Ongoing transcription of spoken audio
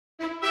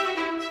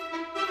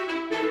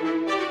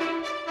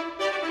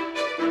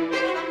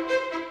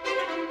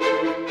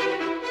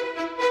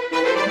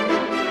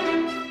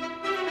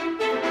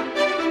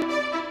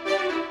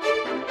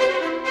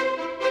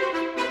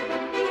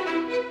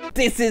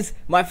This is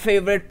my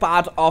favorite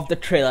part of the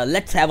trailer.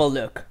 Let's have a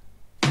look.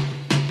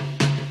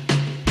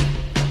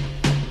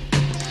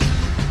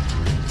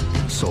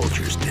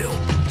 Soldiers do.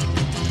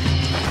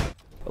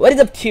 What is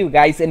up to you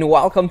guys, and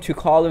welcome to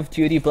Call of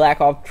Duty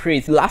Black Ops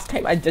 3. So last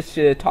time I just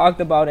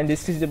talked about and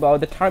discussed about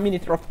the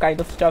Terminator of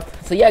kind of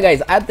stuff. So yeah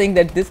guys, I think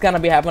that this gonna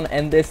be happening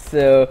in this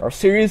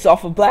series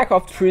of Black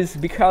Ops 3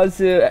 because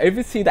if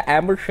you see the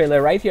Amber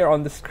trailer right here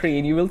on the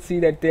screen, you will see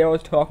that they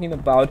was talking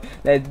about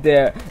that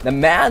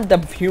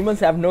the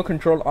humans have no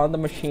control on the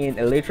machine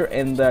later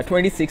in the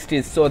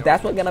 2060s. So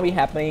that's what's gonna be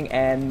happening,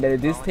 and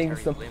these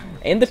things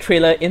in the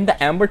trailer, in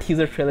the Amber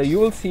teaser trailer, you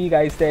will see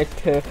guys that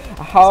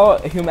how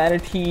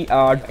humanity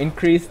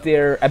increase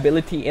their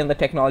ability in the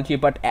technology,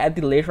 but at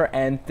the later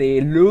end they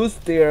lose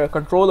their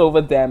control over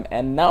them,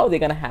 and now they're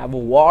gonna have a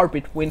war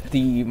between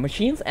the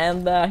machines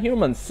and the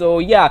humans. So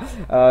yeah,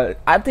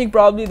 I think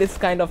probably this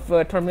kind of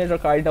Terminator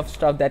kind of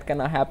stuff that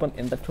gonna happen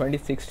in the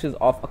 2060s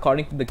of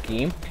according to the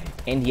game.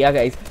 And yeah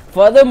guys,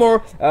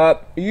 furthermore,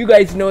 you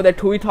guys know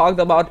that we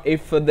talked about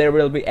if there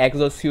will be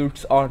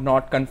exosuits or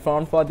not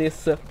confirmed for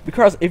this,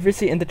 because if you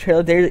see in the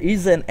trailer there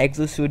is an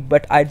exosuit,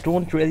 but I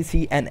don't really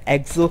see an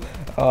exo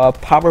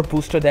power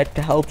booster that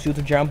helps you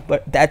to jump.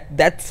 But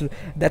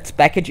that's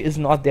package is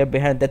not there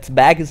behind, that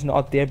bag is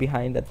not there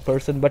behind that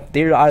person, but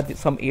there are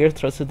some air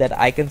thrusters that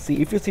I can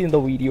see if you see in the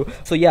video.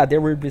 So yeah,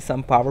 there will be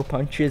some power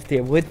punches,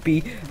 there would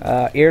be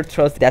air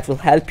thrust that will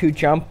help you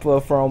jump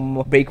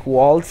from break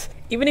walls.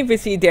 Even if we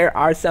see there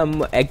are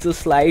some exo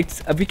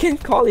slides, we can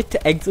call it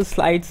exo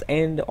slides,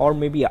 and or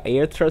maybe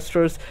air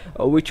thrusters,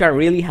 which are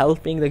really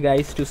helping the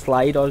guys to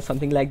slide or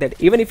something like that.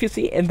 Even if you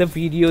see in the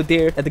video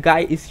there, the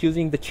guy is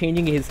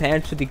changing his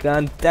hand to the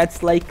gun.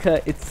 That's like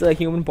it's a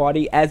human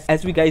body,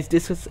 as we guys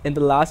discussed in the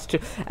last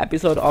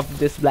episode of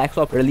this Black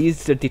Ops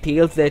released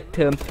details that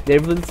there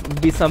will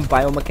be some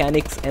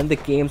biomechanics in the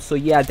game. So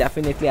yeah,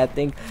 definitely I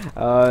think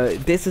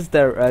this is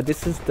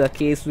the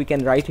case we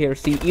can right here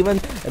see. Even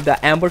the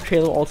Amber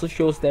trailer also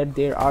shows that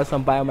there are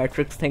some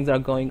biometrics things are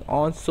going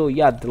on. So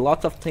yeah,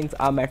 lots of things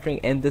are mattering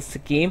in this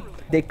game.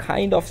 The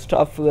kind of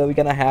stuff we're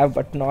gonna have,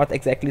 but not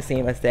exactly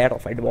same as that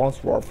of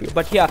Advanced Warfare.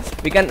 But yeah,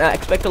 we can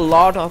expect a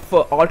lot of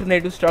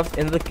alternative stuff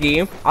in the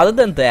game. Other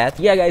than that,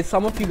 yeah guys,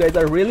 some of you guys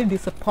are really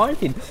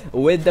disappointed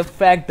with the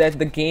fact that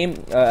the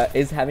game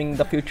is having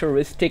the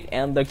futuristic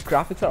and the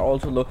graphics are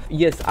also low.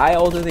 Yes, I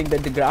also think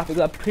that the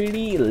graphics are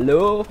pretty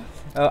low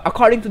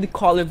according to the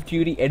Call of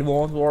Duty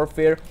Advanced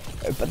Warfare.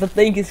 But the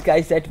thing is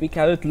guys, that we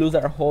cannot lose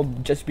our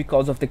hope just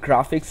because of the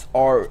graphics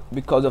or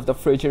because of the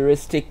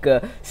futuristic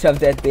stuff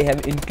that they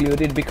have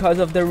included, because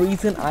of the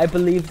reason I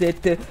believe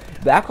that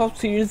Black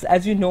Ops series,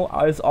 as you know,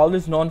 is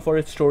always known for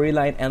its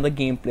storyline and the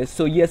gameplay.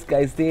 So yes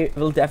guys, they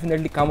will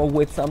definitely come up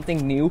with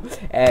something new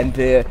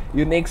and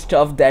unique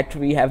stuff that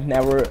we have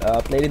never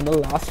played in the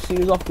last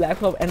series of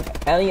Black Ops and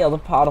any other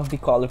part of the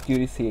Call of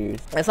Duty series.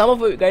 And some of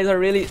you guys are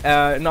really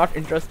not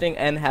interested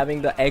in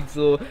having the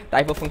exo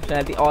type of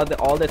functionality or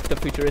all that the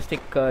futuristic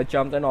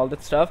jump and all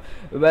that stuff.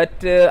 But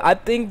I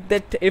think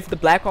that if the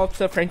Black Ops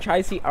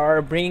franchisee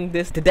are bringing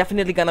this, they're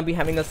definitely gonna be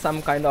having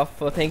some kind of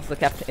things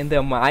kept in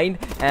their mind.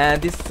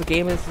 And this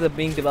game is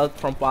being developed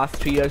from past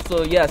 3 years.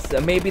 So yes,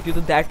 maybe due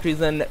to that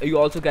reason you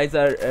also guys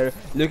are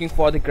looking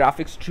for the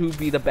graphics to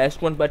be the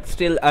best one, but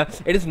still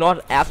it is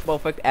not as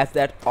perfect as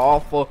that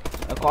of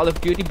Call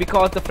of Duty,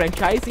 because the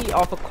franchisee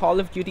of a Call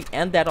of Duty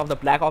and that of the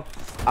Black Ops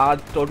are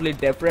totally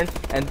different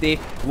and they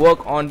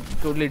work on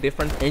totally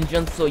different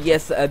engines. So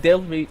yes, there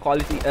will be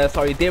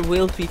there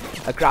will be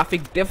a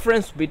graphic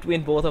difference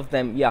between both of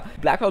them. Yeah,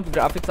 Black Ops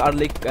graphics are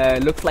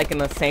like looks like in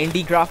a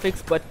sandy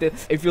graphics, but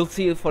if you'll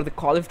see for the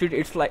Call of Duty,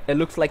 it's like it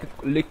looks like a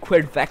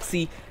liquid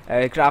waxy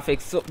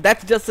graphics. So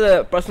that's just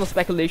a personal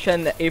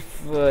speculation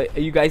if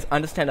you guys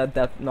understand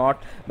that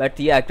not. But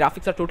yeah,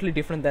 graphics are totally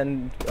different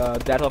than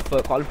that of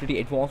Call of Duty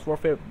Advanced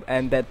Warfare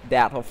and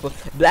that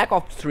of Black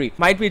Ops 3.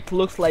 Might be it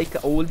looks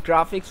like old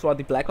graphics for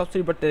the Black Ops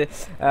 3, but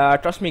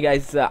trust me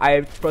guys,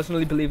 I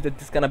personally believe that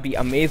this is gonna be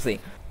amazing.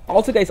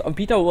 Also guys, a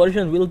beta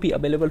version will be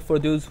available for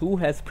those who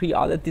has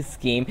pre-ordered this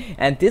game,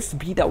 and this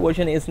beta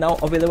version is now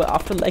available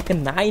after like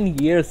 9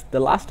 years. The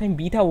last time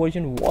beta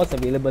version was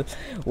available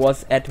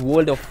was at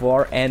World of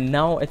War, and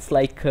now it's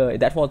like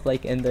that was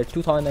like in the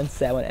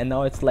 2007, and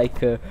now it's like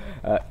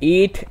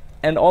 8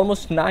 and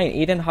almost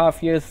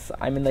 8.5 years.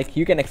 I mean, like,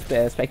 you can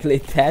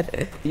speculate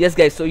that. Yes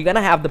guys, so you're gonna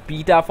have the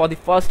beta for the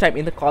first time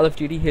in the Call of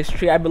Duty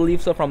history, I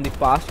believe so, from the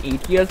past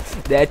 8 years,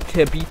 that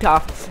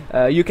beta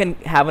you can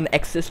have an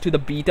access to the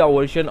beta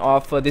version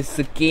of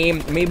this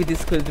game. Maybe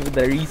this could be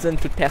the reason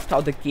to test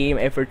out the game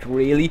if it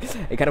really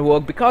gonna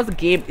work, because the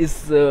game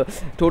is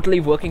totally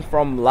working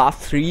from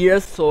last 3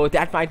 years. So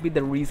that might be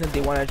the reason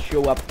they want to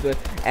show up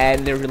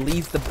and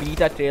release the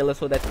beta trailer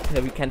so that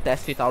we can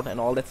test it out and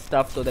all that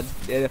stuff, so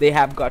that they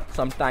have got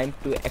some time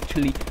to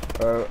actually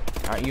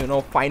you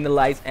know,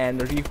 finalize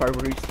and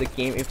refurbish the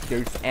game if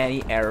there's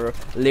any error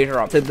later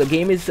on. So the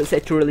game is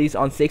set to release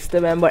on 6th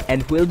November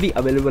and will be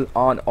available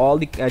on all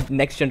the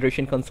next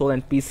generation console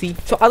and PC.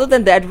 So other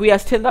than that, we are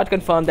still not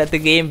confirmed that the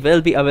game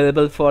will be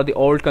available for the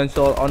old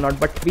console or not,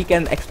 but we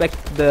can expect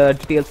the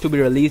details to be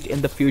released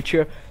in the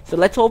future. So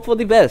let's hope for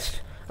the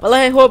best. Well,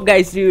 I hope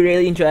guys you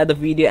really enjoyed the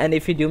video, and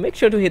if you do, make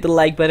sure to hit the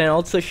like button.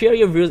 Also share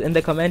your views in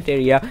the comment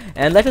area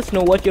and let us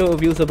know what your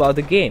views about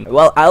the game.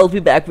 Well, I'll be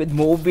back with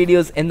more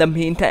videos. In the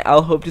meantime,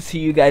 I'll hope to see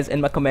you guys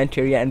in my comment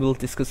area and we'll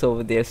discuss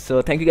over there.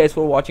 So thank you guys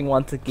for watching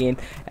once again,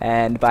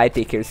 and bye,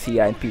 take care, see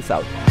ya, and peace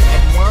out.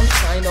 Advanced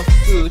kind of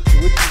suit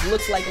which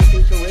looks like a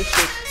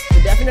futuristic,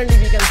 so definitely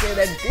we can say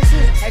that this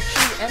is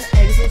actually an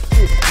exit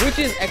suit which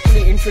is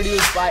actually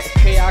introduced by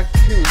Treyarch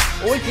 2.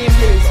 Old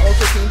gameplay is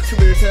also seems to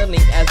be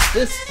returning, as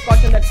this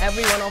question that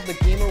every one of the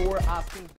gamer were asking.